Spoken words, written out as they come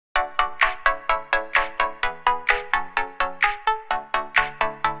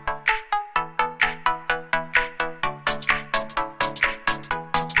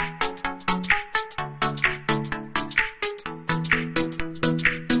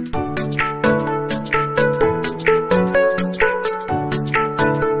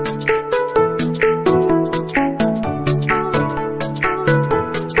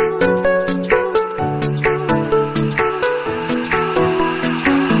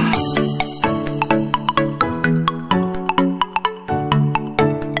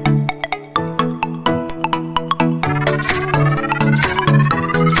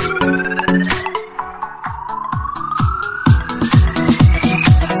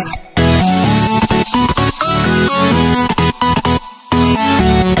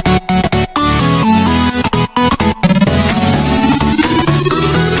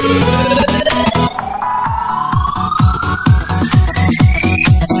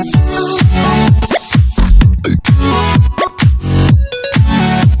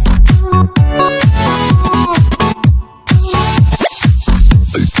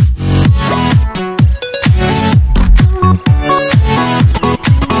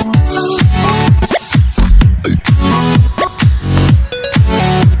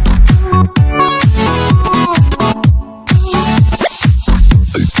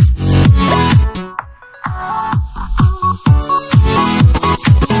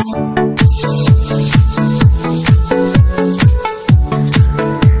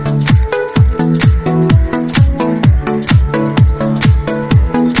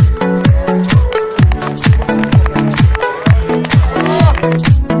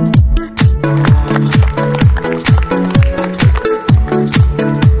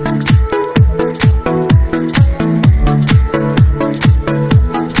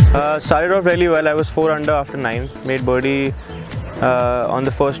started off really well. I was 4 under after 9. Made birdie on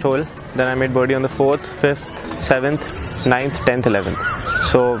the first hole. Then I made birdie on the 4th, 5th, 7th, 9th, 10th, 11th.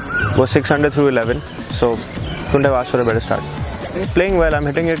 So was 6 under through 11. So couldn't have asked for a better start. Playing well. I'm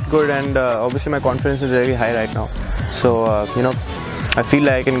hitting it good, and obviously my confidence is really high right now. So I feel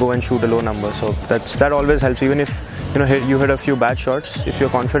like I can go and shoot a low number. So that always helps. Even if you hit a few bad shots, if you're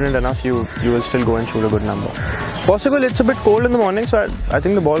confident enough, you will still go and shoot a good number. Possible. It's a bit cold in the morning, so I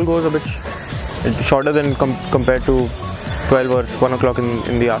think the ball goes a bit shorter than compared to 12 or 1 o'clock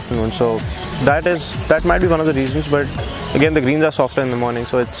in the afternoon. So that might be one of the reasons. But again, the greens are softer in the morning,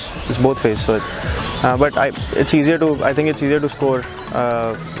 so it's both ways. So but I think it's easier to score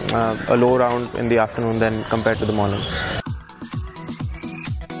a low round in the afternoon than compared to the morning.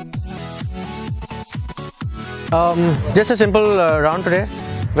 Just a simple round today,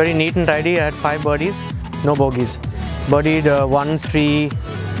 very neat and tidy. I had 5 birdies, no bogeys. Birdied 1, 3,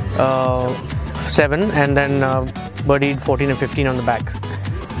 7, and then birdied 14 and 15 on the back.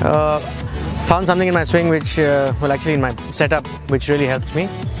 Found something in my swing which, well, actually in my setup, which really helps me,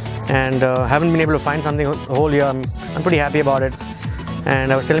 and haven't been able to find something the whole year. I'm pretty happy about it,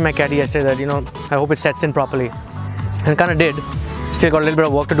 and I was telling my caddy yesterday that I hope it sets in properly, and it kind of did. Still got a little bit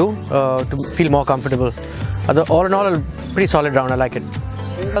of work to do to feel more comfortable. All in all, a pretty solid round. I like it.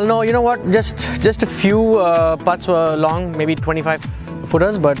 Well, no, you know what? Just a few putts were long, maybe 25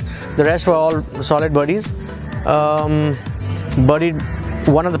 footers, but the rest were all solid birdies. Birdied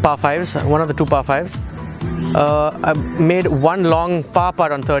one of the par 5s, one of the 2 par 5s. I made one long par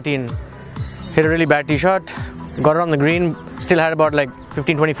putt on 13. Hit a really bad tee shot, got it on the green, still had about like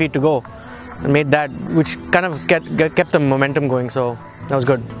 15-20 feet to go, and made that, which kind of kept the momentum going. So that was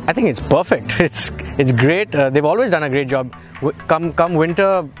good. I think it's perfect. It's great. They've always done a great job. Come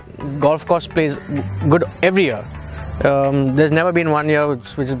winter, golf course plays good every year. There's never been one year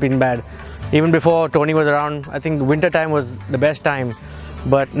which has been bad. Even before Tony was around, I think winter time was the best time.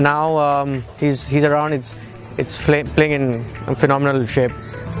 But now he's around. It's playing in phenomenal shape.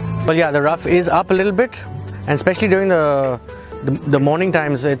 Well, yeah, the rough is up a little bit, and especially during the morning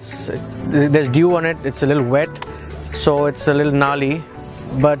times, there's dew on it. It's a little wet, so it's a little gnarly.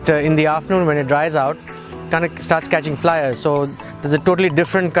 But in the afternoon, when it dries out, kind of starts catching flyers. So there's a totally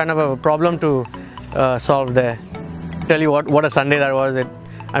different kind of a problem to solve there. Tell you what a Sunday that was.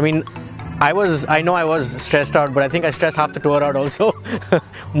 I know I was stressed out, but I think I stressed half the tour out also.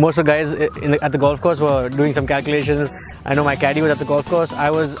 Most of the guys at the golf course were doing some calculations. I know my caddy was at the golf course. I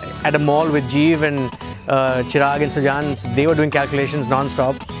was at a mall with Jeev and Chirag and Sujan. They were doing calculations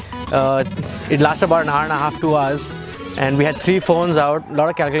non-stop. It lasted about an hour and a half, 2 hours. And we had 3 phones out, a lot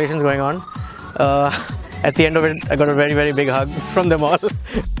of calculations going on. At the end of it, I got a very, very big hug from them all.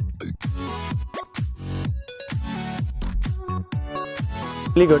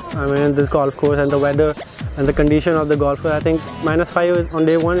 Really good. I mean, this golf course and the weather and the condition of the golf course, I think -5 on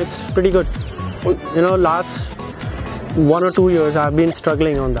day 1, it's pretty good. Last 1 or 2 years I've been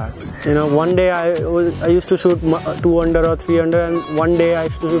struggling on that. One day I used to shoot 2 under or 3 under, and one day I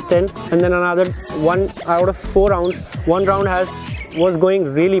used to shoot 10, and then another one out of 4 rounds, one round was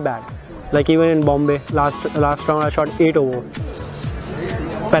going really bad. Like even in Bombay, last round I shot 8 over.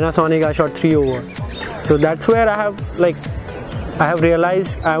 Panasonic I shot 3 over. So that's where I have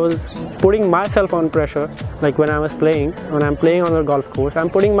realized I was putting myself on pressure. Like when I'm playing on the golf course, I'm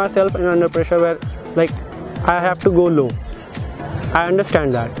putting myself under pressure where like I have to go low. I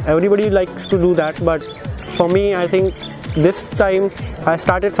understand that. Everybody likes to do that, but for me, I think this time I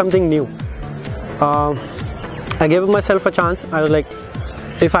started something new. I gave myself a chance. I was like,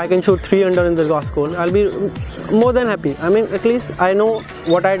 if I can shoot 3 under in the golf course, I'll be more than happy. I mean, at least I know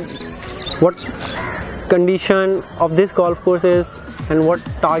what condition of this golf course is and what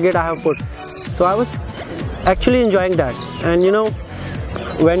target I have put. So I was actually enjoying that. And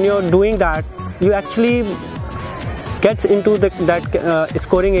when you're doing that, you actually gets into that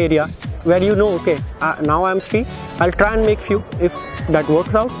scoring area where okay, now I'm 3, I'll try and make few. If that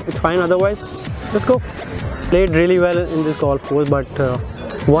works out, it's fine, otherwise let's go. Played really well in this golf course, but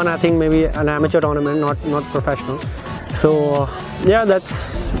won I think maybe an amateur tournament, not professional. So yeah,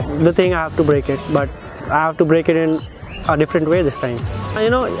 that's the thing, I have to break it, but I have to break it in a different way this time.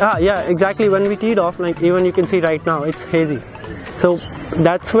 Yeah, exactly, when we teed off, like even you can see right now, it's hazy. So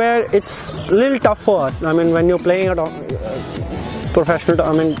that's where it's a little tough for us. I mean, when you're playing at professional,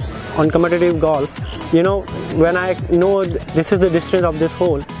 on competitive golf, when I know this is the distance of this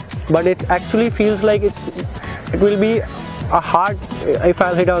hole, but it actually feels like it will be a hard, if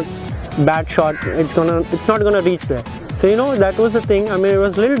I'll hit a bad shot, it's not gonna reach there. So that was the thing. I mean, it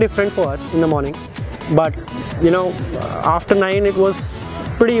was a little different for us in the morning, but after 9 it was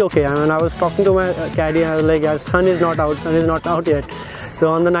pretty okay. I mean, I was talking to my caddy and I was like, yeah, sun is not out yet. So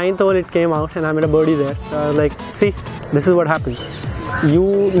on the 9th hole it came out and I made a birdie there. So I was like, see, this is what happens.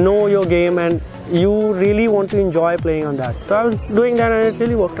 You know your game and you really want to enjoy playing on that. So I was doing that and it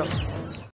really worked out.